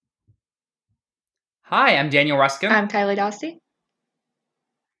Hi, I'm Daniel Ruskin, I'm Kylie Dosty.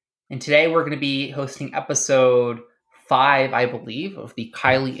 and today we're going to be hosting episode 5, I believe, of the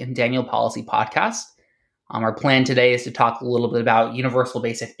Kylie and Daniel Policy Podcast. Our plan today is to talk a little bit about universal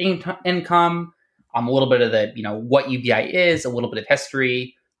basic income, a little bit of the, what UBI is, a little bit of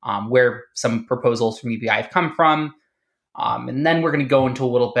history, where some proposals from UBI have come from, and then we're going to go into a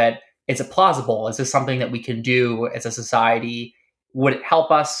little bit, is it plausible? Is this something that we can do as a society? Would it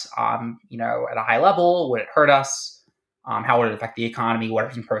help us, at a high level? Would it hurt us? How would it affect the economy? What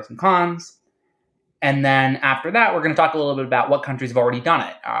are some pros and cons? And then after that, we're going to talk a little bit about what countries have already done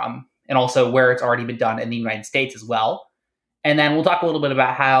it, and also where it's already been done in the United States as well. And then we'll talk a little bit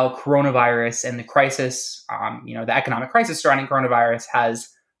about how coronavirus and the crisis, the economic crisis surrounding coronavirus has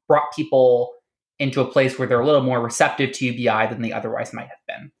brought people into a place where they're a little more receptive to UBI than they otherwise might have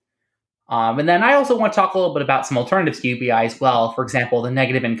been. And then I also want to talk a little bit about some alternatives to UBI as well. For example, the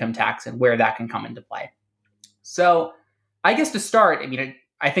negative income tax and where that can come into play. So I guess to start,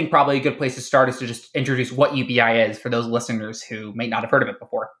 I think probably a good place to start is to just introduce what UBI is for those listeners who may not have heard of it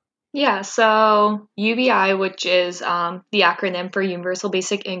before. Yeah, so UBI, which is the acronym for Universal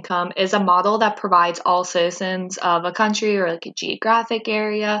Basic Income, is a model that provides all citizens of a country or like a geographic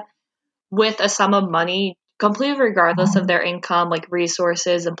area with a sum of money, completely regardless of their income, like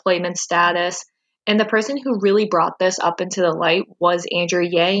resources, employment status. And the person who really brought this up into the light was Andrew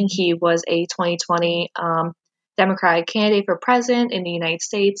Yang. He was a 2020 Democratic candidate for president in the United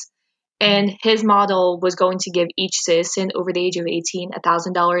States. And his model was going to give each citizen over the age of 18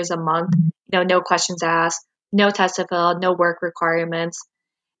 $1,000 a month, no questions asked, no test to fill, no work requirements.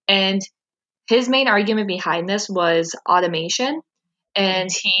 And his main argument behind this was automation. And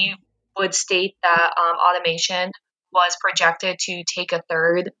he would state that automation was projected to take a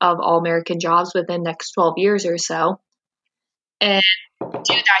third of all American jobs within the next 12 years or so. And to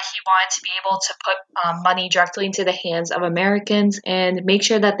do that, he wanted to be able to put money directly into the hands of Americans and make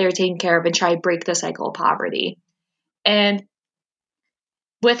sure that they're taken care of and try to break the cycle of poverty. And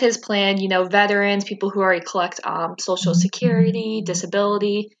with his plan, veterans, people who already collect Social Security,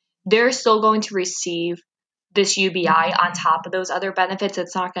 disability, they're still going to receive this UBI on top of those other benefits.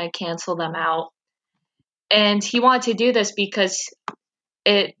 It's not going to cancel them out. And he wanted to do this because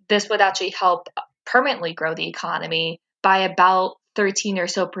this would actually help permanently grow the economy by about 13 or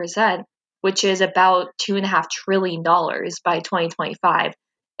so percent, which is about $2.5 trillion by 2025.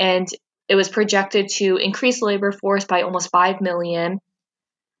 And it was projected to increase the labor force by almost 5 million.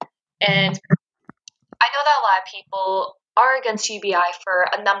 And I know that a lot of people are against UBI for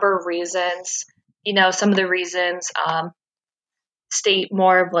a number of reasons. Some of the reasons state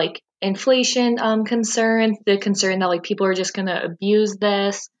more of like inflation concerns, the concern that like people are just going to abuse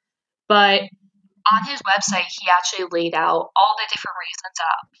this. But on his website, he actually laid out all the different reasons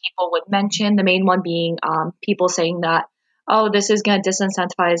that people would mention. The main one being people saying that, oh, this is going to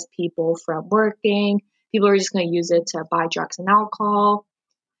disincentivize people from working. People are just going to use it to buy drugs and alcohol.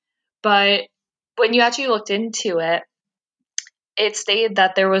 But when you actually looked into it, it stated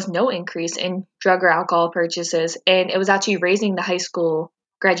that there was no increase in drug or alcohol purchases, and it was actually raising the high school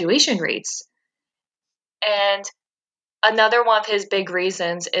graduation rates. And another one of his big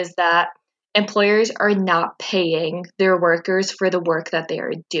reasons is that employers are not paying their workers for the work that they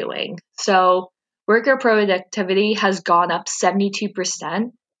are doing. So worker productivity has gone up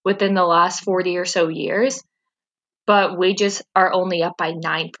 72% within the last 40 or so years, but wages are only up by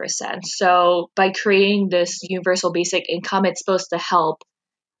 9%. So by creating this universal basic income, it's supposed to help,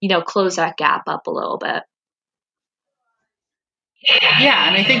 close that gap up a little bit. Yeah,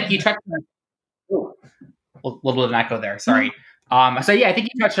 and I think you touched on a little bit of an echo there. Sorry. So yeah, I think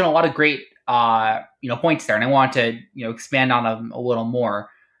you touched on a lot of great points there, and I want to expand on them a little more.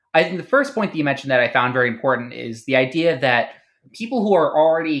 I think the first point that you mentioned that I found very important is the idea that people who are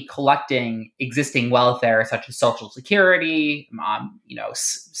already collecting existing welfare, such as Social Security,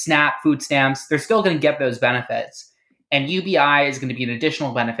 SNAP, food stamps, they're still going to get those benefits, and UBI is going to be an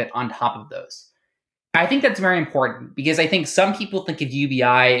additional benefit on top of those. I think that's very important because I think some people think of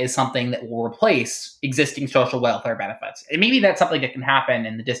UBI as something that will replace existing social welfare benefits. And maybe that's something that can happen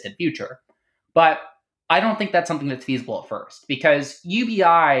in the distant future. But I don't think that's something that's feasible at first because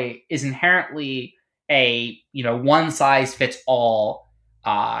UBI is inherently a one-size-fits-all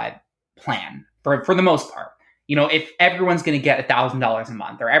plan for the most part. If everyone's going to get $1,000 a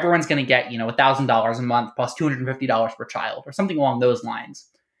month or everyone's going to get $1,000 a month plus $250 per child or something along those lines.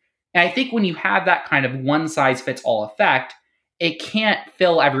 And I think when you have that kind of one-size-fits-all effect, it can't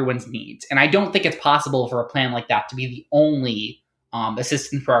fill everyone's needs. And I don't think it's possible for a plan like that to be the only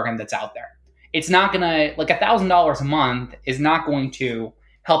assistance program that's out there. It's not going to, like $1,000 a month is not going to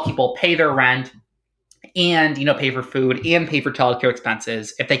help people pay their rent, and, pay for food and pay for childcare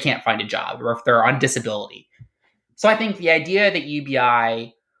expenses if they can't find a job or if they're on disability. So I think the idea that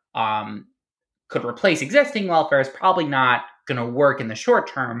UBI could replace existing welfare is probably not going to work in the short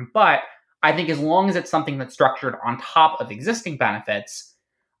term. But I think as long as it's something that's structured on top of existing benefits,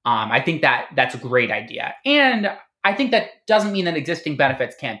 I think that's a great idea. And I think that doesn't mean that existing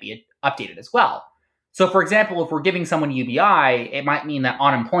benefits can't be updated as well. So, for example, if we're giving someone UBI, it might mean that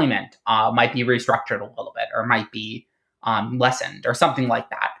unemployment might be restructured a little bit or might be lessened or something like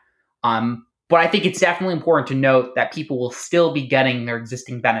that. But I think it's definitely important to note that people will still be getting their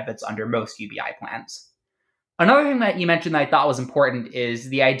existing benefits under most UBI plans. Another thing that you mentioned that I thought was important is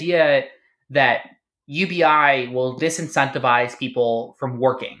the idea that UBI will disincentivize people from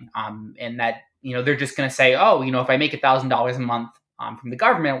working, and that they're just going to say, oh, if I make $1,000 a month from the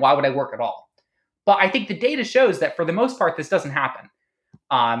government, why would I work at all? But I think the data shows that for the most part, this doesn't happen.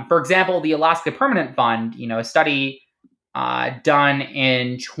 For example, the Alaska Permanent Fund, a study done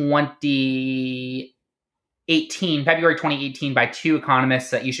in February 2018, by two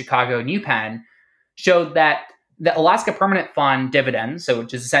economists at UChicago and UPenn, showed that the Alaska Permanent Fund dividends, so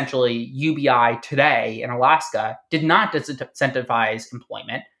which is essentially UBI today in Alaska, did not disincentivize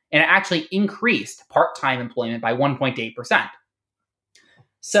employment, and it actually increased part-time employment by 1.8%.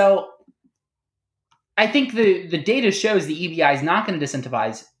 So I think the data shows the UBI is not going to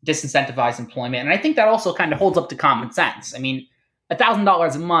disincentivize employment, and I think that also kind of holds up to common sense. I mean,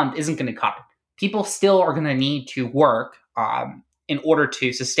 $1,000 a month isn't going to cut it. People still are going to need to work in order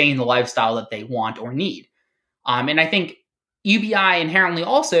to sustain the lifestyle that they want or need. And I think UBI inherently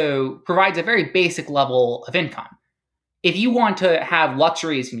also provides a very basic level of income. If you want to have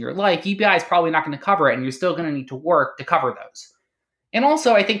luxuries in your life, UBI is probably not going to cover it, and you're still going to need to work to cover those. And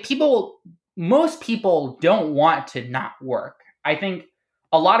also, I think most people don't want to not work. I think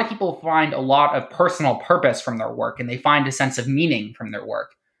a lot of people find a lot of personal purpose from their work, and they find a sense of meaning from their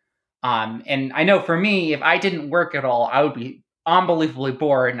work. And I know for me, if I didn't work at all, I would be unbelievably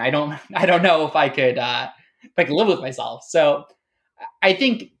bored, and I don't know if I could live with myself. So I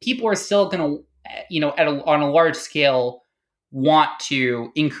think people are still going to, on a large scale, want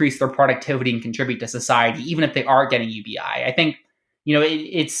to increase their productivity and contribute to society, even if they are getting UBI. I think,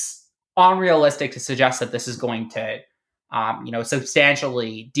 it's unrealistic to suggest that this is going to,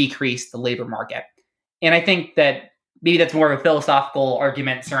 substantially decrease the labor market. And I think that maybe that's more of a philosophical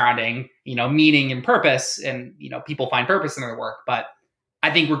argument surrounding, meaning and purpose, and, people find purpose in their work. But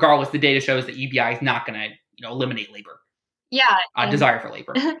I think regardless, the data shows that UBI is not going to, eliminate labor. Yeah. Desire for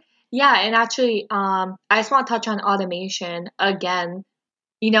labor. Yeah. And actually, I just want to touch on automation again.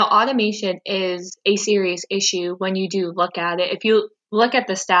 Automation is a serious issue when you do look at it. If you look at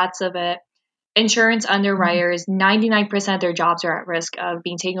the stats of it, insurance underwriters, 99% of their jobs are at risk of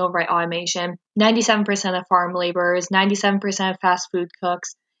being taken over by automation. 97% of farm laborers, 97% of fast food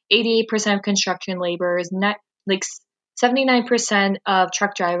cooks, 88% of construction laborers, 79% of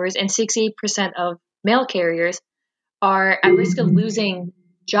truck drivers, and 68% of mail carriers are at risk of losing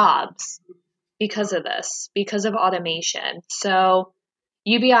jobs because of this, because of automation. So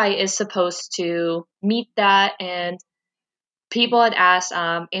UBI is supposed to meet that, and people had asked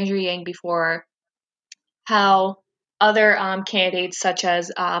Andrew Yang before how other candidates, such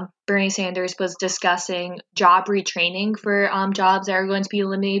as Bernie Sanders, was discussing job retraining for jobs that are going to be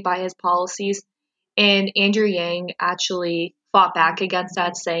eliminated by his policies. And Andrew Yang actually fought back against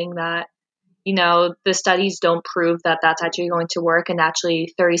that, saying that, the studies don't prove that that's actually going to work. And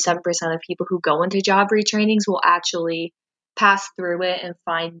actually 37% of people who go into job retrainings will actually pass through it and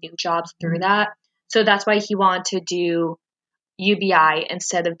find new jobs through that. So that's why he wanted to do UBI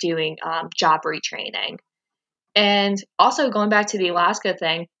instead of doing job retraining. And also going back to the Alaska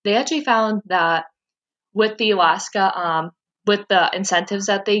thing, they actually found that with the Alaska, with the incentives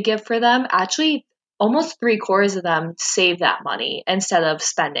that they give for them, actually almost 3/4 of them save that money instead of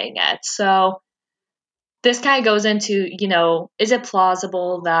spending it. So this kind of goes into, is it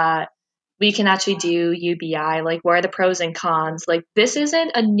plausible that we can actually do UBI? Like, what are the pros and cons? Like, this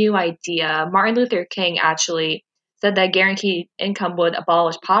isn't a new idea. Martin Luther King actually said that guaranteed income would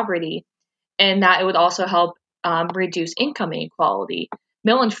abolish poverty, and that it would also help reduce income inequality.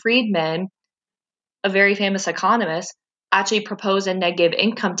 Milton Friedman, a very famous economist, actually proposed a negative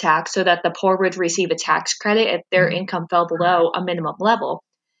income tax so that the poor would receive a tax credit if their income fell below a minimum level.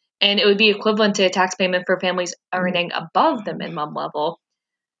 And it would be equivalent to a tax payment for families earning above the minimum level.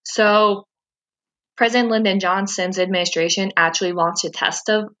 So President Lyndon Johnson's administration actually launched a test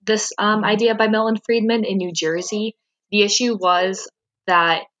of this idea by Milton Friedman in New Jersey. The issue was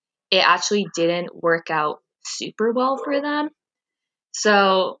that it actually didn't work out super well for them.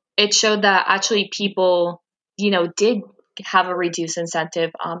 So it showed that actually people, did have a reduced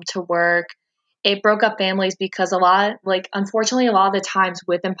incentive to work. It broke up families because unfortunately, a lot of the times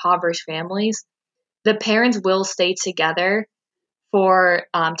with impoverished families, the parents will stay together for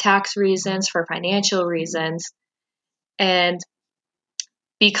tax reasons, for financial reasons. And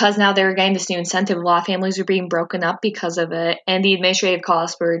because now they were getting this new incentive, a lot of families were being broken up because of it. And the administrative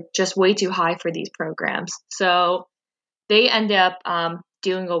costs were just way too high for these programs. So they ended up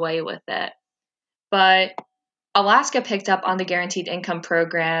doing away with it. But Alaska picked up on the Guaranteed Income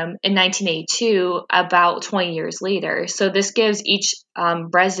Program in 1982, about 20 years later. So this gives each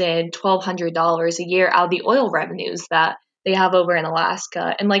resident $1,200 a year out of the oil revenues that they have over in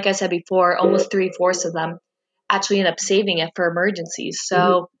Alaska. And like I said before, almost 3/4 of them actually end up saving it for emergencies.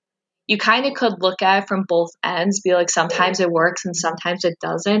 So you kind of could look at it from both ends, be like, sometimes it works and sometimes it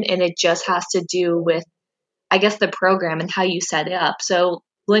doesn't. And it just has to do with, I guess, the program and how you set it up. So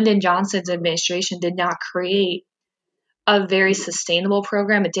Lyndon Johnson's administration did not create a very sustainable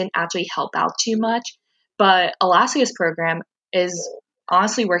program. It didn't actually help out too much, but Alaska's program is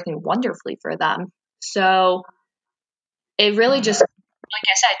honestly working wonderfully for them. So it really just, like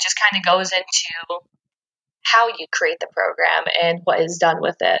I said, just kind of goes into how you create the program and what is done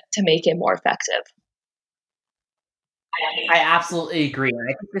with it to make it more effective. I absolutely agree. And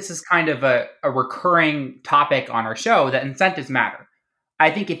I think this is kind of a recurring topic on our show, that incentives matter. I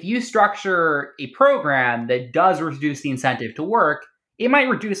think if you structure a program that does reduce the incentive to work, it might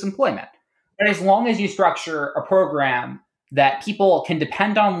reduce employment. But as long as you structure a program that people can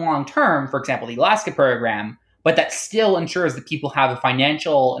depend on long term, for example, the Alaska program, but that still ensures that people have a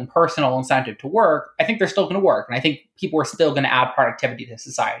financial and personal incentive to work, I think they're still going to work. And I think people are still going to add productivity to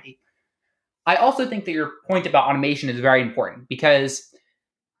society. I also think that your point about automation is very important, because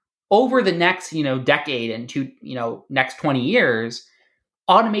over the next, decade and next 20 years,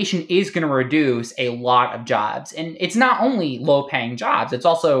 automation is going to reduce a lot of jobs. And it's not only low-paying jobs, it's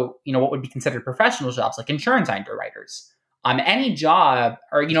also, what would be considered professional jobs, like insurance underwriters. Any job,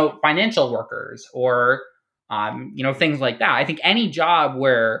 or, financial workers, or, things like that. I think any job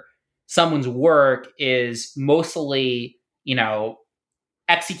where someone's work is mostly,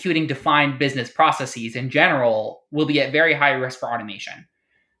 executing defined business processes in general will be at very high risk for automation.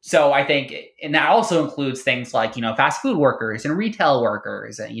 So I think, and that also includes things like, fast food workers and retail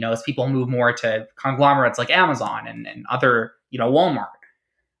workers, and, as people move more to conglomerates like Amazon and other, Walmart.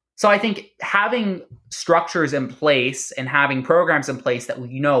 So I think having structures in place and having programs in place that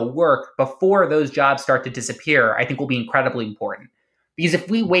work before those jobs start to disappear, I think will be incredibly important. Because if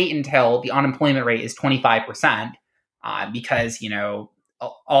we wait until the unemployment rate is 25%, because,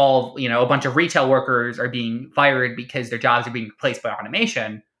 all, a bunch of retail workers are being fired because their jobs are being replaced by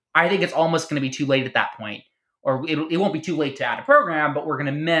automation, I think it's almost going to be too late at that point. Or it won't be too late to add a program, but we're going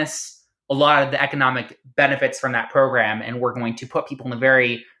to miss a lot of the economic benefits from that program, and we're going to put people in a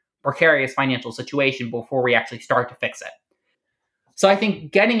very precarious financial situation before we actually start to fix it. So I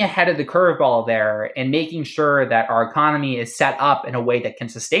think getting ahead of the curveball there and making sure that our economy is set up in a way that can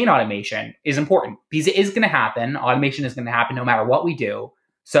sustain automation is important, because it is going to happen. Automation is going to happen no matter what we do.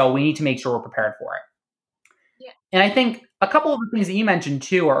 So we need to make sure we're prepared for it. Yeah. And I think a couple of the things that you mentioned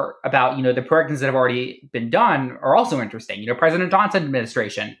too are about, the programs that have already been done are also interesting. President Johnson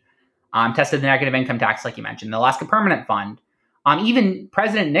administration tested the negative income tax, like you mentioned, the Alaska Permanent Fund. Even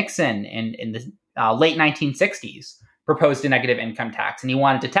President Nixon in the late 1960s proposed a negative income tax, and he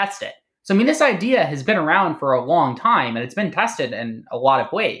wanted to test it. So, this idea has been around for a long time, and it's been tested in a lot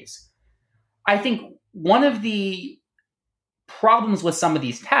of ways. I think one of the problems with some of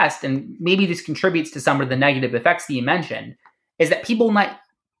these tests, and maybe this contributes to some of the negative effects that you mentioned, is that people might,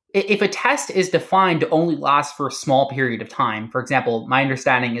 if a test is defined to only last for a small period of time, for example, my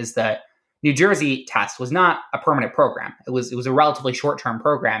understanding is that New Jersey test was not a permanent program. It was a relatively short-term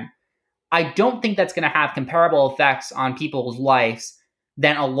program. I don't think that's going to have comparable effects on people's lives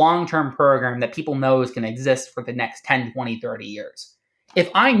than a long-term program that people know is going to exist for the next 10, 20, 30 years. If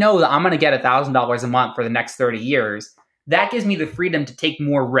I know that I'm going to get $1,000 a month for the next 30 years, that gives me the freedom to take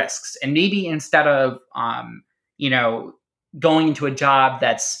more risks. And maybe instead of, going into a job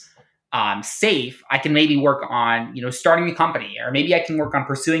that's safe, I can maybe work on, starting a company, or maybe I can work on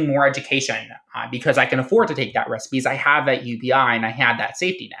pursuing more education because I can afford to take that risk because I have that UBI and I have that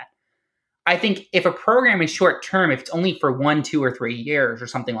safety net. I think if a program is short term, if it's only for 1, 2, or 3 years or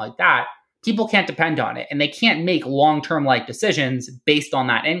something like that, people can't depend on it, and they can't make long-term life decisions based on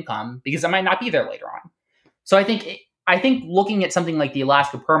that income because it might not be there later on. So I think looking at something like the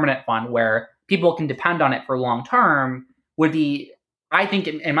Alaska Permanent Fund, where people can depend on it for long term, would be, I think,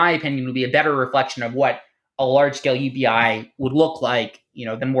 in my opinion, would be a better reflection of what a large scale UBI would look like,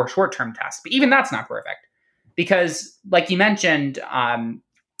 than more short term tests. But even that's not perfect because, like you mentioned,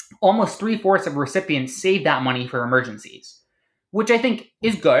 almost 3/4 of recipients save that money for emergencies, which I think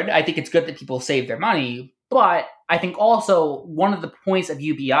is good. I think it's good that people save their money, but I think also one of the points of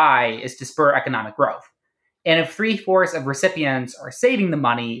UBI is to spur economic growth. And if 3/4 of recipients are saving the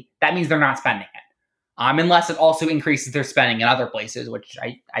money, that means they're not spending it. Unless it also increases their spending in other places, which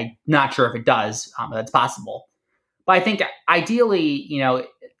I'm not sure if it does. That's possible. But I think ideally,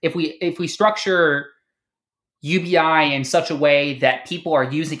 if we structure UBI in such a way that people are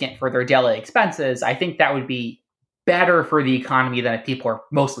using it for their daily expenses, I think that would be better for the economy than if people are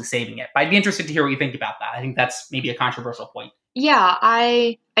mostly saving it. But I'd be interested to hear what you think about that. I think that's maybe a controversial point. Yeah,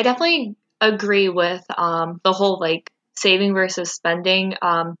 I definitely agree with the whole like saving versus spending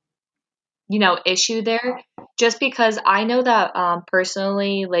issue there, just because I know that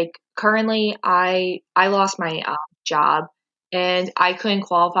personally, like currently I lost my job and I couldn't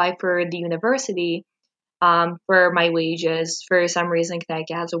qualify for the university for my wages. For some reason,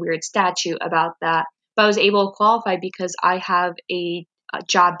 Connecticut has a weird statute about that, but I was able to qualify because I have a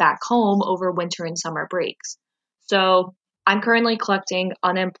job back home over winter and summer breaks. So I'm currently collecting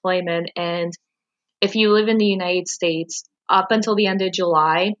unemployment, and if you live in the United States, up until the end of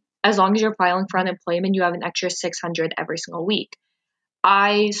July, as long as you're filing for unemployment, you have an extra 600 every single week.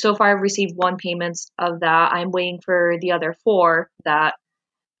 I so far have received one payment of that. I'm waiting for the other four that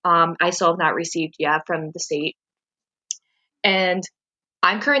I still have not received yet from the state. And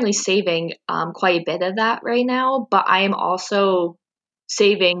I'm currently saving quite a bit of that right now, but I am also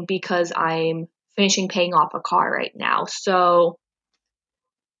saving because I'm finishing paying off a car right now. So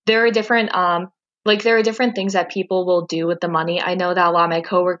there are different things that people will do with the money. I know that a lot of my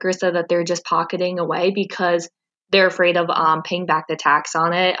coworkers said that they're just pocketing away because they're afraid of paying back the tax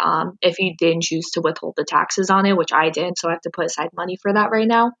on it. If you didn't choose to withhold the taxes on it, which I did, so I have to put aside money for that right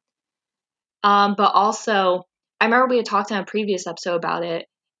now. But also, I remember we had talked in a previous episode about it.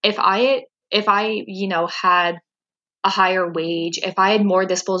 If I had a higher wage, if I had more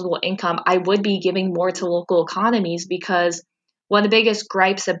disposable income, I would be giving more to local economies, because one of the biggest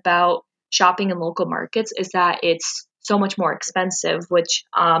gripes about shopping in local markets is that it's so much more expensive, which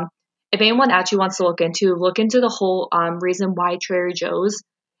if anyone actually wants to look into the whole reason why Trader Joe's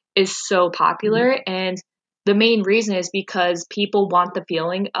is so popular. And the main reason is because people want the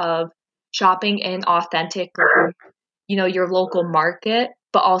feeling of shopping in authentic, your local market,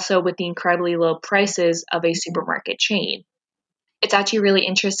 but also with the incredibly low prices of a supermarket chain. It's actually really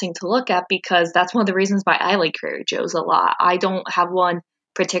interesting to look at because that's one of the reasons why I like Trader Joe's a lot. I don't have one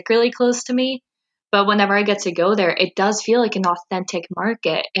particularly close to me, but whenever I get to go there, it does feel like an authentic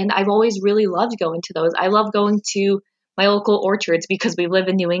market. And I've always really loved going to those. I love going to my local orchards because we live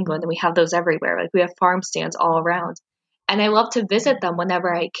in New England and we have those everywhere. Like we have farm stands all around. And I love to visit them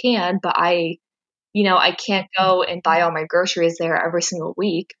whenever I can, but I can't go and buy all my groceries there every single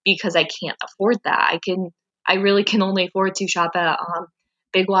week because I can't afford that. I really can only afford to shop at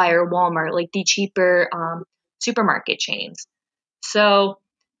Big Y or Walmart, like the cheaper supermarket chains. So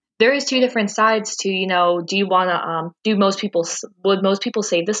there is two different sides to, do you want to would most people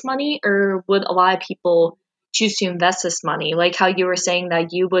save this money, or would a lot of people choose to invest this money? Like how you were saying that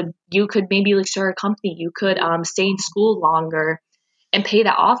you could maybe like start a company, you could stay in school longer and pay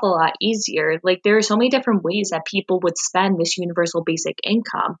that off a lot easier. Like there are so many different ways that people would spend this universal basic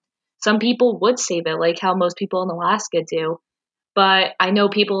income. Some people would save it, like how most people in Alaska do. But I know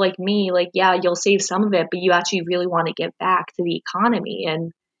people like me, like, yeah, you'll save some of it, but you actually really want to give back to the economy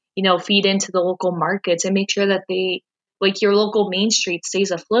and, feed into the local markets and make sure that your local main street stays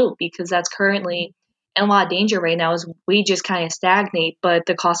afloat, because that's currently in a lot of danger right now as wages kind of stagnate, but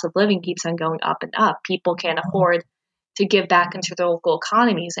the cost of living keeps on going up and up. People can't afford to give back into their local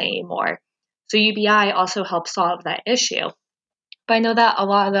economies anymore. So UBI also helps solve that issue. But I know that a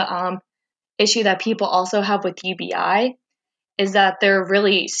lot of the issue that people also have with UBI is that they're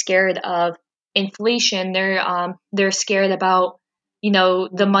really scared of inflation. They're scared about,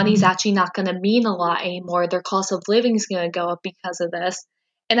 the money's actually not going to mean a lot anymore. Their cost of living is going to go up because of this.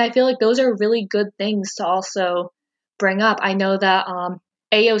 And I feel like those are really good things to also bring up. I know that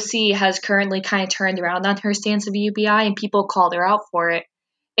AOC has currently kind of turned around on her stance of UBI, and people called her out for it.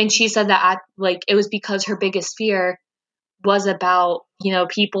 And she said that it was because her biggest fear was about,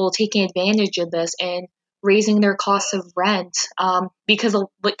 people taking advantage of this and raising their costs of rent, because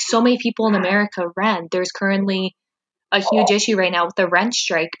so many people in America rent. There's currently a huge issue right now with the rent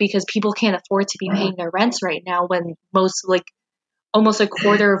strike because people can't afford to be paying their rents right now, when almost a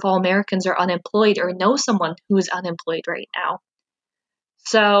quarter of all Americans are unemployed or know someone who's unemployed right now.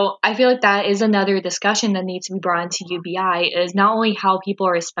 So I feel like that is another discussion that needs to be brought into UBI, is not only how people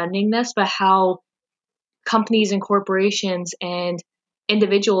are spending this, but how companies and corporations and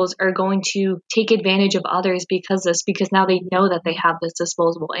individuals are going to take advantage of others because now they know that they have this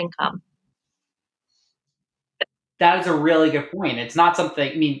disposable income. That is a really good point. It's not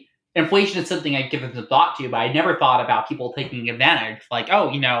something, I mean, inflation is something I've given some thought to, but I never thought about people taking advantage. Like, oh,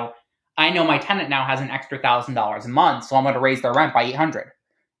 I know my tenant now has an extra $1,000 a month, so I'm going to raise their rent by 800.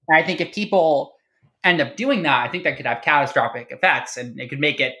 And I think if people end up doing that, I think that could have catastrophic effects and it could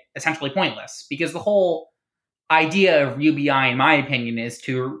make it essentially pointless, because the whole idea of UBI, in my opinion, is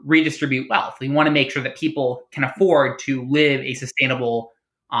to redistribute wealth. We want to make sure that people can afford to live a sustainable,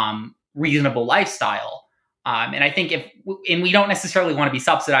 reasonable lifestyle. And I think and we don't necessarily want to be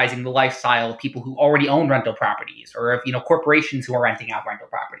subsidizing the lifestyle of people who already own rental properties, or if, corporations who are renting out rental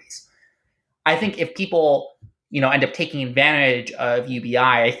properties. I think if people, end up taking advantage of UBI,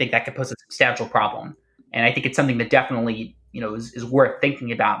 I think that could pose a substantial problem. And I think it's something that definitely, is worth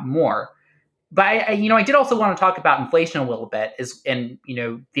thinking about more. But I did also want to talk about inflation a little bit, and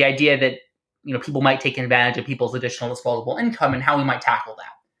the idea that people might take advantage of people's additional disposable income and how we might tackle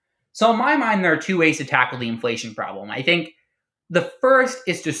that. So in my mind, there are two ways to tackle the inflation problem. I think the first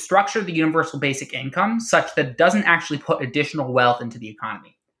is to structure the universal basic income such that it doesn't actually put additional wealth into the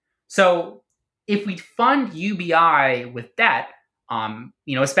economy. So if we fund UBI with debt,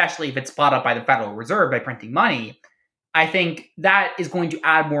 especially if it's bought up by the Federal Reserve by printing money, I think that is going to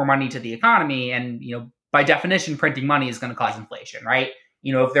add more money to the economy. And, by definition, printing money is going to cause inflation, right?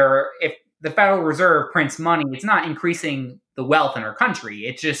 If the Federal Reserve prints money, it's not increasing the wealth in our country.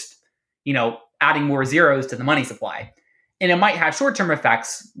 It's just, adding more zeros to the money supply. And it might have short-term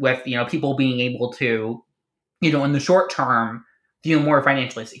effects with, people being able to, in the short term, feel more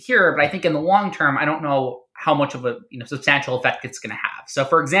financially secure. But I think in the long term, I don't know how much of a, substantial effect it's going to have. So,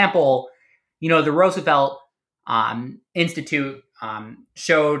 for example, the Roosevelt Institute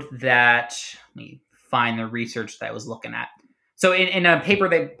showed that, let me find the research that I was looking at. So in a paper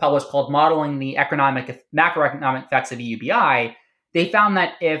they published called Modeling the Macroeconomic Effects of a UBI, they found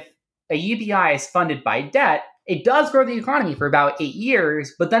that if a UBI is funded by debt, it does grow the economy for about 8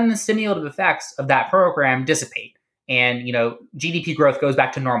 years, but then the stimulative effects of that program dissipate. And, GDP growth goes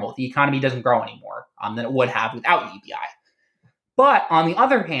back to normal. The economy doesn't grow anymore than it would have without UBI. But on the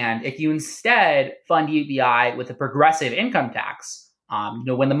other hand, if you instead fund UBI with a progressive income tax,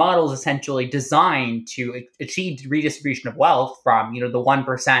 when the model is essentially designed to achieve redistribution of wealth from, the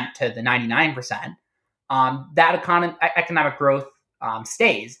 1% to the 99%, that economic growth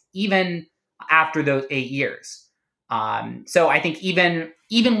stays even after those 8 years. So I think even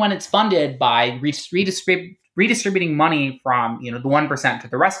when it's funded by redistributing money from, the 1% to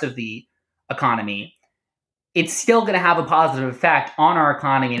the rest of the economy, it's still going to have a positive effect on our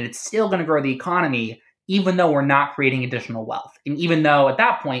economy, and it's still going to grow the economy, even though we're not creating additional wealth. And even though at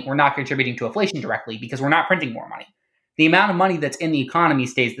that point, we're not contributing to inflation directly because we're not printing more money. The amount of money that's in the economy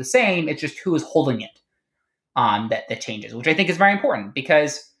stays the same. It's just who is holding it that changes, which I think is very important,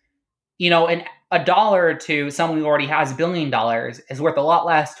 because, a dollar to someone who already has $1 billion is worth a lot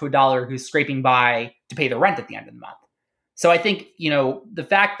less to a dollar who's scraping by to pay the rent at the end of the month. So I think, the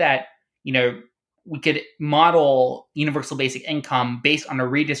fact that, we could model universal basic income based on a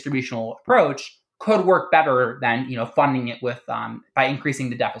redistributional approach could work better than, funding it with by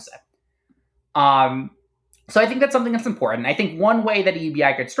increasing the deficit. So I think that's something that's important. I think one way that a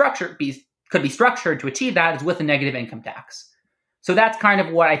UBI could be structured to achieve that is with a negative income tax. So that's kind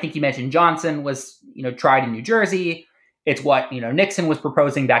of what I think you mentioned Johnson was, tried in New Jersey. It's what, Nixon was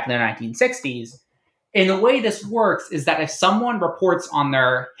proposing back in the 1960s. And the way this works is that if someone reports on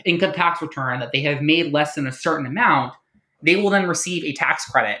their income tax return that they have made less than a certain amount, they will then receive a tax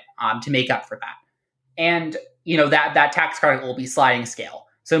credit to make up for that. And, that tax credit will be sliding scale.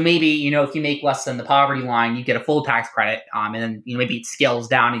 So maybe, if you make less than the poverty line, you get a full tax credit. And then, maybe it scales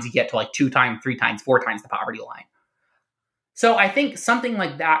down as you get to like 2 times, 3 times, 4 times the poverty line. So I think something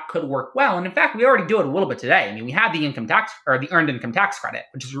like that could work well. And in fact, we already do it a little bit today. I mean, we have the income tax, or the earned income tax credit,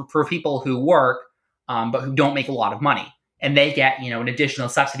 which is for people who work, but who don't make a lot of money. And they get, an additional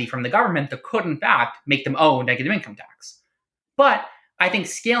subsidy from the government that could, in fact, make them owe negative income tax. But I think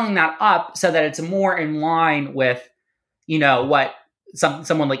scaling that up so that it's more in line with, what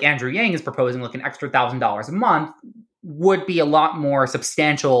someone like Andrew Yang is proposing, like an extra $1,000 a month, would be a lot more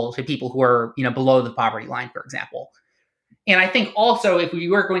substantial to people who are, below the poverty line, for example. And I think also, if we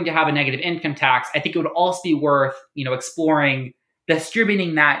were going to have a negative income tax, I think it would also be worth, exploring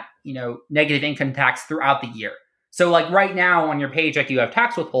distributing that, negative income tax throughout the year. So like right now on your paycheck, you have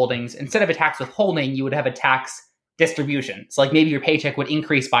tax withholdings. Instead of a tax withholding, you would have a tax distribution. So like maybe your paycheck would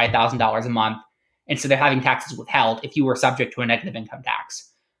increase by $1,000 a month instead of having taxes withheld if you were subject to a negative income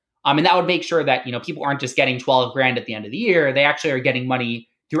tax. And that would make sure that, people aren't just getting 12 grand at the end of the year. They actually are getting money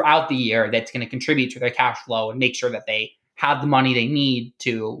throughout the year that's going to contribute to their cash flow and make sure that they have the money they need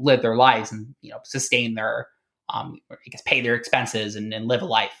to live their lives and, sustain their, pay their expenses and live a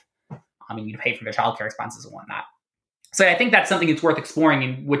life. Pay for their childcare expenses and whatnot. So I think that's something that's worth exploring,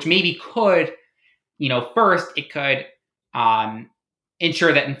 and which maybe could, first it could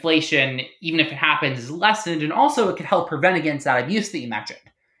ensure that inflation, even if it happens, is lessened, and also it could help prevent against that abuse that you mentioned.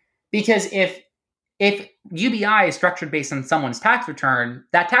 Because if UBI is structured based on someone's tax return,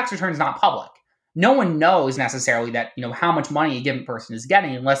 that tax return is not public. No one knows necessarily that, how much money a given person is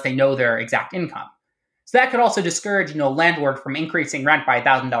getting unless they know their exact income. So that could also discourage, a landlord from increasing rent by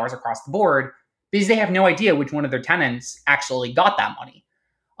 $1,000 across the board because they have no idea which one of their tenants actually got that money.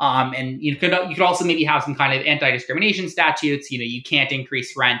 And you could also maybe have some kind of anti-discrimination statutes. You can't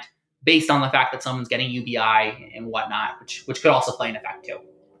increase rent based on the fact that someone's getting UBI and whatnot, which could also play an effect too.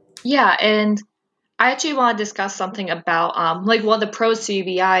 Yeah, and I actually want to discuss something about one of the pros to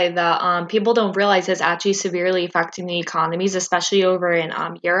UBI that people don't realize is actually severely affecting the economies, especially over in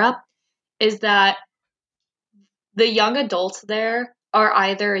Europe, is that the young adults there are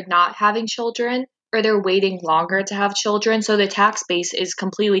either not having children or they're waiting longer to have children. So the tax base is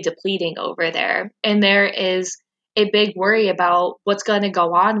completely depleting over there. And there is a big worry about what's going to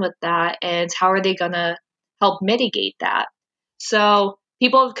go on with that and how are they going to help mitigate that. So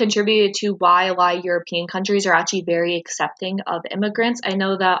people have contributed to why a lot of European countries are actually very accepting of immigrants. I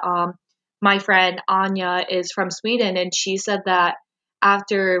know that my friend Anya is from Sweden, and she said that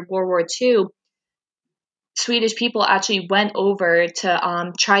after World War II, Swedish people actually went over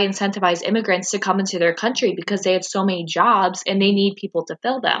to try incentivize immigrants to come into their country because they had so many jobs and they need people to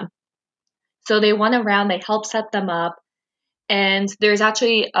fill them. So they went around, they helped set them up. And there's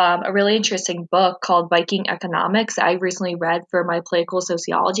actually a really interesting book called Viking Economics that I recently read for my political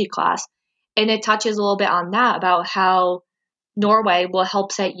sociology class. And it touches a little bit on that, about how Norway will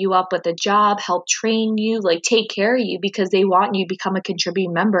help set you up with a job, help train you, like take care of you because they want you to become a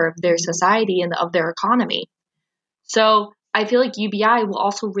contributing member of their society and of their economy. So I feel like UBI will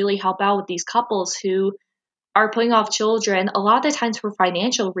also really help out with these couples who are putting off children a lot of the times for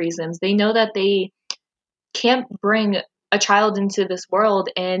financial reasons. They know that they can't bring a child into this world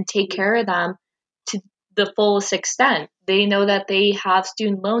and take care of them to the fullest extent. They know that they have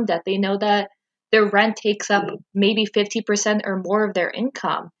student loan debt. They know that their rent takes up maybe 50% or more of their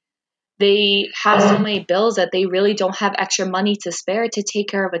income. They have so many bills that they really don't have extra money to spare to take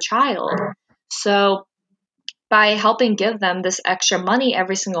care of a child. So by helping give them this extra money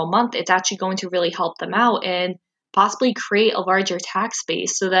every single month, it's actually going to really help them out and possibly create a larger tax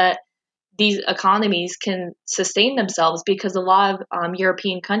base so that these economies can sustain themselves, because a lot of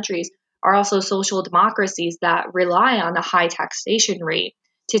European countries are also social democracies that rely on a high taxation rate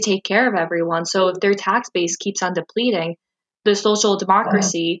to take care of everyone. So if their tax base keeps on depleting, the social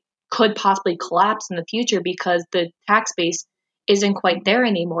democracy could possibly collapse in the future because the tax base isn't quite there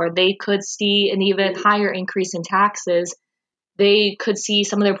anymore. They could see an even higher increase in taxes. They could see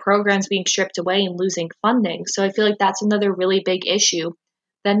some of their programs being stripped away and losing funding. So I feel like that's another really big issue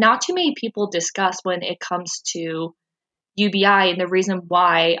that not too many people discuss when it comes to UBI, and the reason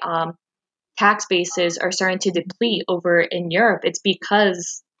why tax bases are starting to deplete over in Europe. It's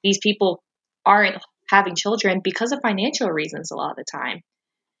because these people aren't having children because of financial reasons a lot of the time.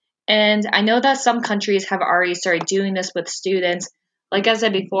 And I know that some countries have already started doing this with students. Like I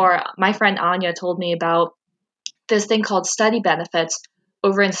said before, my friend Anya told me about this thing called study benefits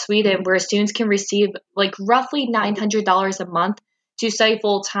over in Sweden, where students can receive like roughly $900 a month to study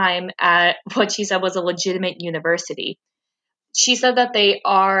full time at what she said was a legitimate university. She said that they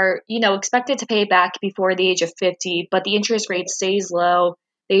are, expected to pay back before the age of 50, but the interest rate stays low.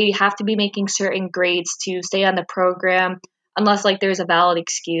 They have to be making certain grades to stay on the program, unless like there's a valid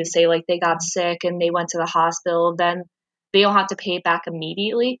excuse, say like they got sick and they went to the hospital, then they don't have to pay it back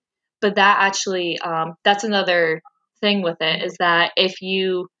immediately. But that actually, that's another thing with it, is that if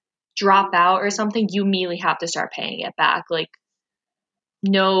you drop out or something, you immediately have to start paying it back. Like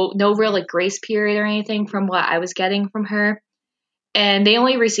no real like grace period or anything from what I was getting from her. And they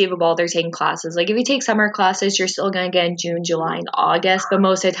only receive it while they're taking classes. Like if you take summer classes, you're still going to get in June, July, and August, but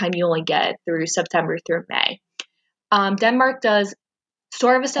most of the time you only get it through September through May. Denmark does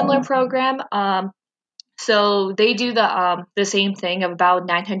sort of a similar program. So they do the same thing of about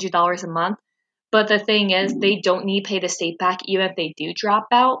 $900 a month. But the thing is, they don't need to pay the state back even if they do drop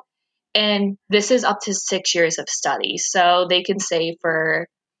out. And this is up to 6 years of study. So they can say for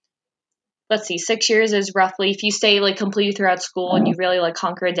let's see, 6 years is roughly, if you stay like completely throughout school and you really like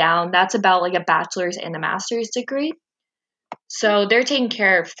hunker down, that's about like a bachelor's and a master's degree. So they're taken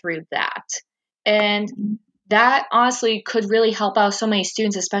care of through that. And that honestly could really help out so many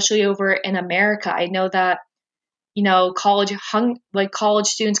students, especially over in America. I know that, college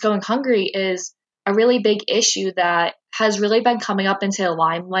students going hungry is a really big issue that has really been coming up into the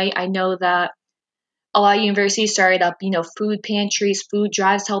limelight. I know that a lot of universities started up, food pantries, food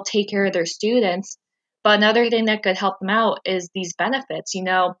drives to help take care of their students. But another thing that could help them out is these benefits.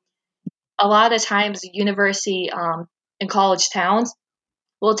 A lot of the times, university and college towns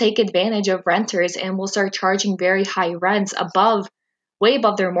will take advantage of renters and will start charging very high rents way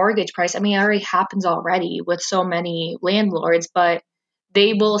above their mortgage price. I mean, it already happens already with so many landlords, but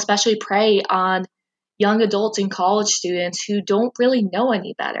they will especially prey on young adults and college students who don't really know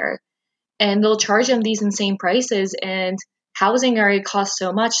any better. And they'll charge them these insane prices, and housing already costs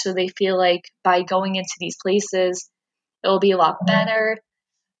so much, so they feel like by going into these places, it'll be a lot better.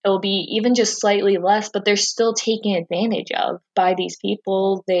 It'll be even just slightly less, but they're still taken advantage of by these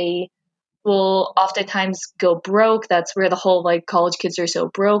people. They will oftentimes go broke. That's where the whole like college kids are so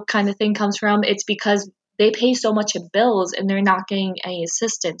broke kind of thing comes from. It's because they pay so much in bills and they're not getting any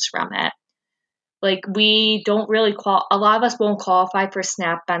assistance from it. Like we don't really a lot of us won't qualify for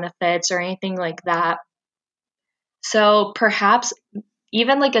SNAP benefits or anything like that. So perhaps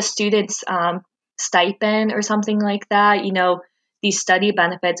even like a student's stipend or something like that, these study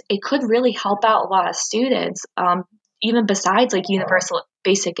benefits, it could really help out a lot of students, even besides like universal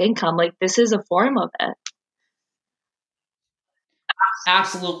basic income. Like this is a form of it.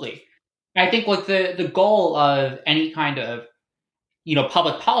 Absolutely. I think like the goal of any kind of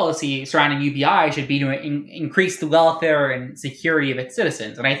public policy surrounding UBI should be to increase the welfare and security of its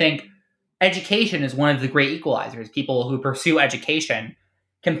citizens. And I think education is one of the great equalizers. People who pursue education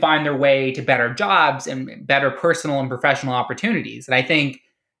can find their way to better jobs and better personal and professional opportunities. And I think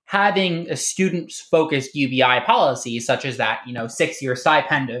having a student-focused UBI policy, such as that, 6-year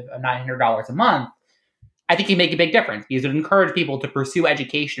stipend of $900 a month, I think can make a big difference because it would encourage people to pursue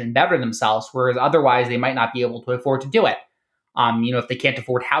education and better themselves, whereas otherwise they might not be able to afford to do it. If they can't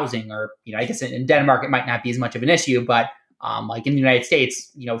afford housing, or I guess in Denmark it might not be as much of an issue, but like in the United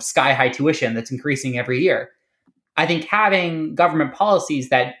States, sky high tuition that's increasing every year. I think having government policies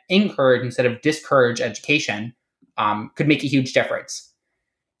that encourage instead of discourage education could make a huge difference.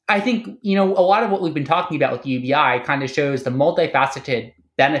 I think a lot of what we've been talking about with UBI kind of shows the multifaceted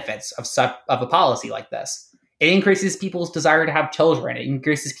benefits of a policy like this. It increases people's desire to have children. It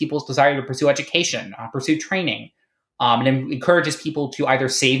increases people's desire to pursue education, pursue training. And it encourages people to either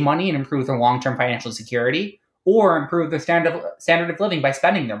save money and improve their long-term financial security or improve their standard of living by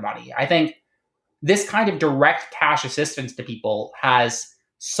spending their money. I think this kind of direct cash assistance to people has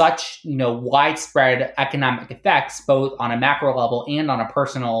such, widespread economic effects, both on a macro level and on a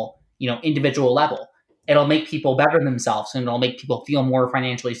personal, individual level. It'll make people better themselves and it'll make people feel more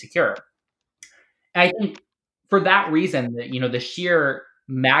financially secure. And I think for that reason, the sheer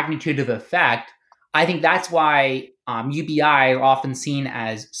magnitude of effect, I think that's why UBI are often seen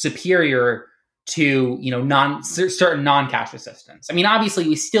as superior to certain non-cash assistance. I mean, obviously,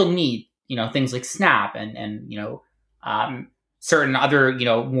 we still need things like SNAP and certain other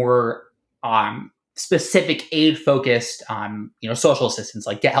more specific aid-focused social assistance,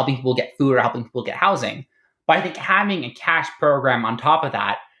 like helping people get food or helping people get housing. But I think having a cash program on top of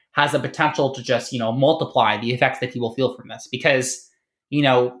that has the potential to just multiply the effects that people feel from this, because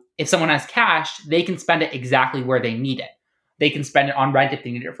if someone has cash, they can spend it exactly where they need it. They can spend it on rent if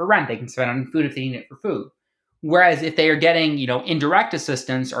they need it for rent. They can spend it on food if they need it for food. Whereas if they are getting, indirect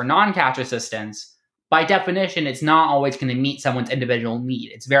assistance or non-cash assistance, by definition, it's not always going to meet someone's individual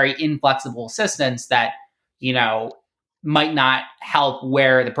need. It's very inflexible assistance that, might not help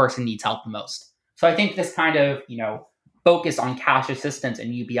where the person needs help the most. So I think this kind of, focus on cash assistance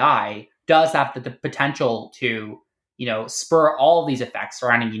and UBI does have the potential to, spur all of these effects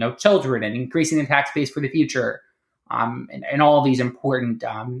surrounding, children and increasing the tax base for the future, and all of these important,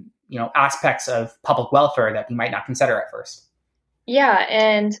 aspects of public welfare that we might not consider at first. Yeah,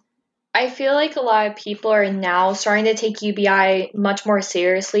 and I feel like a lot of people are now starting to take UBI much more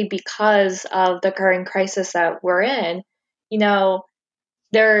seriously because of the current crisis that we're in.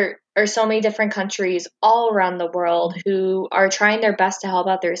 There are so many different countries all around the world who are trying their best to help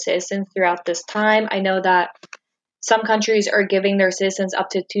out their citizens throughout this time. I know that some countries are giving their citizens up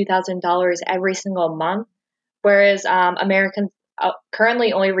to $2,000 every single month, whereas Americans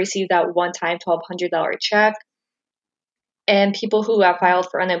currently only receive that one-time $1,200 check. And people who have filed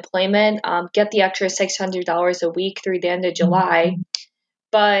for unemployment get the extra $600 a week through the end of July.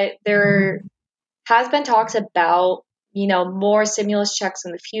 but there has been talks about, more stimulus checks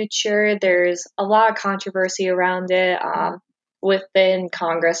in the future. There's a lot of controversy around it within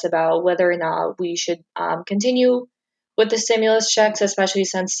Congress about whether or not we should continue with the stimulus checks, especially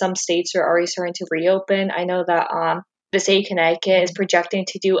since some states are already starting to reopen. I know that the state of Connecticut is projecting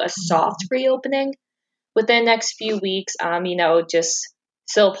to do a soft reopening within the next few weeks, just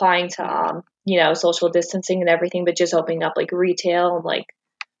still applying to, social distancing and everything, but just opening up like retail and like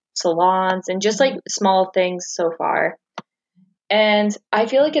salons and just like small things so far. And I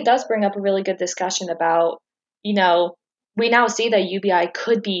feel like it does bring up a really good discussion about, we now see that UBI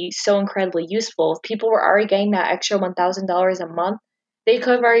could be so incredibly useful. If people were already getting that extra $1,000 a month, they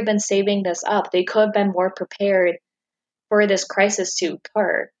could have already been saving this up. They could have been more prepared for this crisis to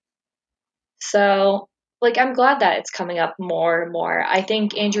occur. So, like, I'm glad that it's coming up more and more. I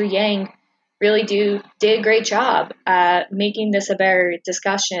think Andrew Yang really did a great job at making this a better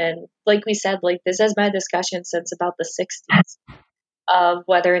discussion. Like we said, like this has been a discussion since about the 60s of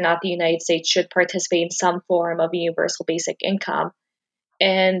whether or not the United States should participate in some form of universal basic income.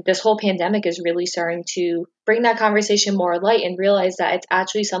 And this whole pandemic is really starting to bring that conversation more light and realize that it's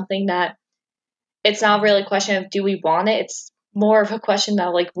actually something that it's not really a question of do we want it? It's more of a question that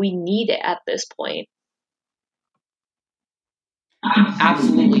like we need it at this point.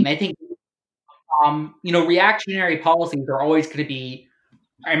 Absolutely. And I think, reactionary policies are always going to be,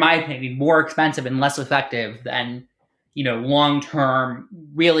 in my opinion, more expensive and less effective than, long-term,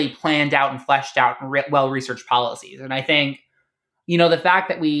 really planned out and fleshed out and well-researched policies. And I think, the fact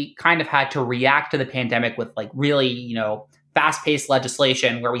that we kind of had to react to the pandemic with like really, fast-paced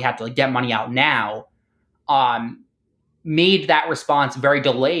legislation where we had to like, get money out now, made that response very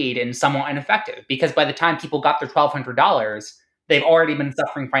delayed and somewhat ineffective because by the time people got their $1,200, they've already been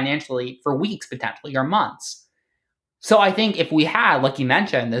suffering financially for weeks, potentially, or months. So I think if we had, like you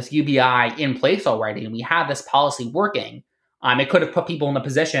mentioned, this UBI in place already and we had this policy working, it could have put people in a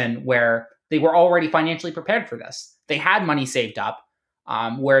position where they were already financially prepared for this. They had money saved up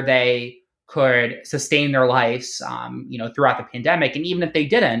where they could sustain their lives, throughout the pandemic. And even if they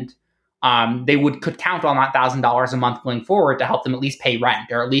didn't, they could count on that $1,000 a month going forward to help them at least pay rent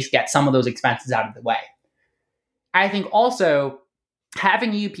or at least get some of those expenses out of the way. I think also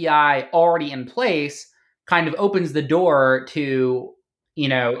having UPI already in place kind of opens the door to,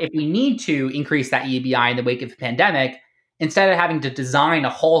 if we need to increase that UBI in the wake of the pandemic, instead of having to design a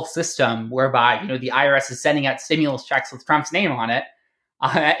whole system whereby, the IRS is sending out stimulus checks with Trump's name on it,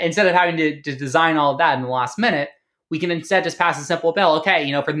 instead of having to design all of that in the last minute, we can instead just pass a simple bill.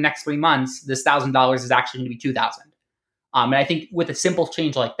 Okay, for the next 3 months, this $1,000 is actually going to be $2,000. And I think with a simple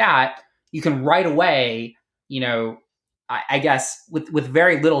change like that, you can right away, I guess with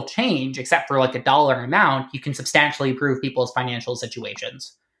very little change, except for like a dollar amount, you can substantially improve people's financial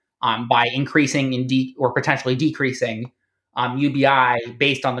situations by increasing or potentially decreasing UBI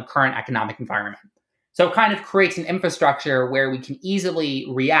based on the current economic environment. So it kind of creates an infrastructure where we can easily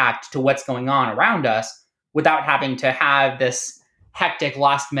react to what's going on around us without having to have this hectic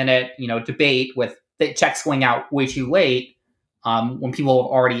last minute, debate with the checks going out way too late when people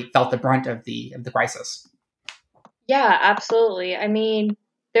have already felt the brunt of the crisis. Yeah, absolutely. I mean,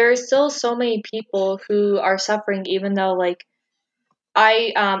 there are still so many people who are suffering, even though like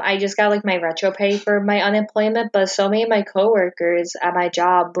I just got like my retro pay for my unemployment, but so many of my coworkers at my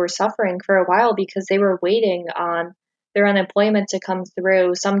job were suffering for a while because they were waiting on their unemployment to come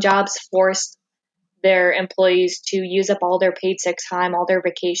through. Some jobs forced their employees to use up all their paid sick time, all their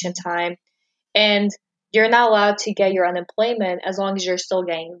vacation time, and you're not allowed to get your unemployment as long as you're still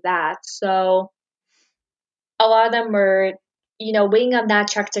getting that. So a lot of them were, waiting on that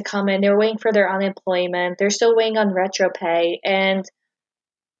check to come in. They're waiting for their unemployment. They're still waiting on retro pay. And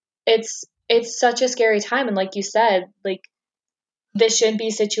it's such a scary time. And like you said, like this shouldn't be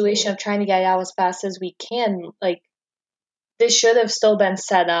a situation of trying to get out as fast as we can. Like this should have still been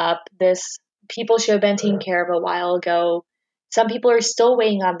set up. This people should have been taken care of a while ago. Some people are still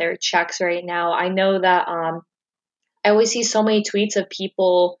waiting on their checks right now. I know that I always see so many tweets of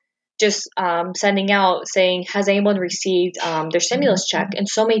people just sending out saying, has anyone received their stimulus check? And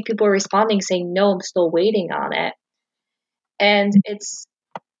so many people are responding saying, no, I'm still waiting on it. And it's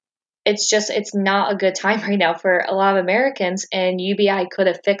not a good time right now for a lot of Americans, and UBI could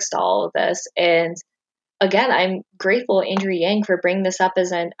have fixed all of this. And again, I'm grateful to Andrew Yang for bringing this up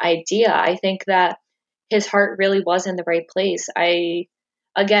as an idea. I think that his heart really was in the right place. I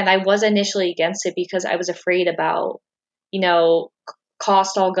was initially against it because I was afraid about,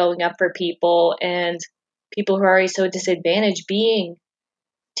 cost all going up for people and people who are already so disadvantaged being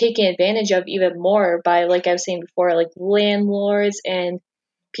taken advantage of even more by, like I was saying before, like landlords and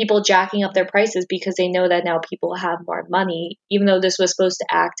people jacking up their prices because they know that now people have more money, even though this was supposed to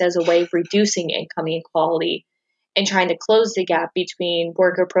act as a way of reducing income inequality and trying to close the gap between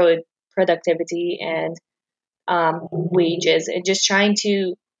worker productivity and wages, and just trying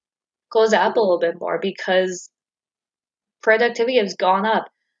to close that up a little bit more, because productivity has gone up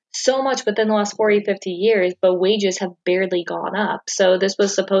so much within the last 40, 50 years, but wages have barely gone up. So this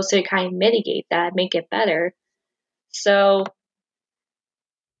was supposed to kind of mitigate that, make it better. So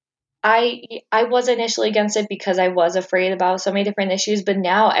I was initially against it because I was afraid about so many different issues, but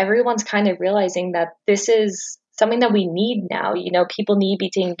now everyone's kind of realizing that this is something that we need now. You know, people need to be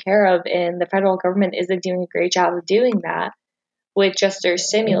taken care of, and the federal government isn't doing a great job of doing that with just their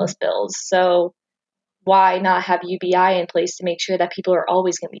stimulus bills. So why not have UBI in place to make sure that people are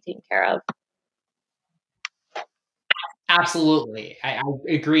always going to be taken care of? Absolutely. I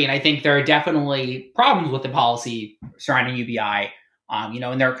agree. And I think there are definitely problems with the policy surrounding UBI.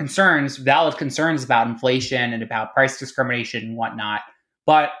 And there are concerns, valid concerns about inflation and about price discrimination and whatnot.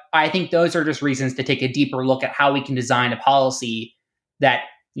 But I think those are just reasons to take a deeper look at how we can design a policy that,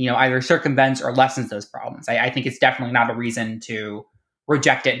 either circumvents or lessens those problems. I think it's definitely not a reason to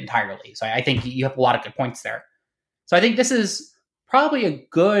reject it entirely. So I think you have a lot of good points there. So I think this is probably a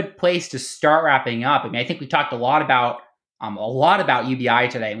good place to start wrapping up. I mean, I think we talked a lot about UBI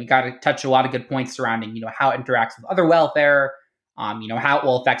today, and we got to touch a lot of good points surrounding, how it interacts with other welfare, how it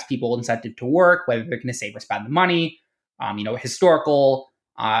will affect people incentive to work, whether they're going to save or spend the money, historical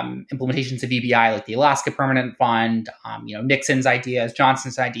implementations of UBI, like the Alaska Permanent Fund, Nixon's ideas,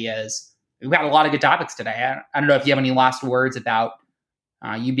 Johnson's ideas. We've got a lot of good topics today. I don't know if you have any last words about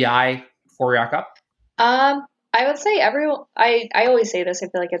UBI before we wrap up. I would say I always say this, I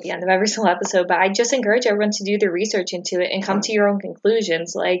feel like, at the end of every single episode, but I just encourage everyone to do their research into it and come to your own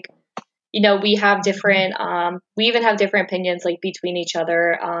conclusions. Like, we have different, we even have different opinions, like, between each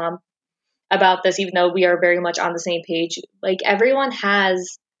other, about this, even though we are very much on the same page. Like, everyone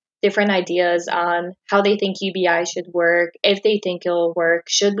has different ideas on how they think UBI should work, if they think it'll work,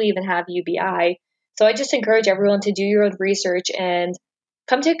 should we even have UBI? So I just encourage everyone to do your own research and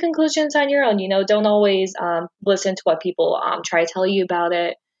come to conclusions on your own. Don't always listen to what people try to tell you about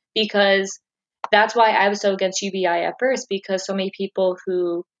it, because that's why I was so against UBI at first, because so many people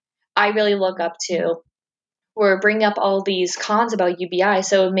who I really look up to were bringing up all these cons about UBI.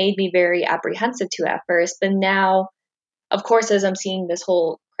 So it made me very apprehensive to it at first. But now, of course, as I'm seeing this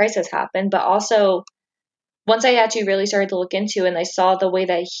whole crisis happen, but also once I actually really started to look into it and I saw the way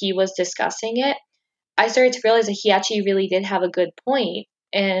that he was discussing it, I started to realize that he actually really did have a good point,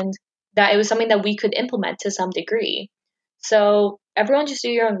 and that it was something that we could implement to some degree. So everyone just do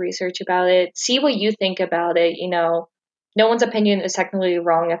your own research about it. See what you think about it. No one's opinion is technically a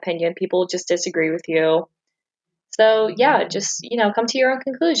wrong opinion. People just disagree with you. So yeah, just, come to your own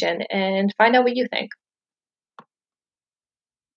conclusion and find out what you think.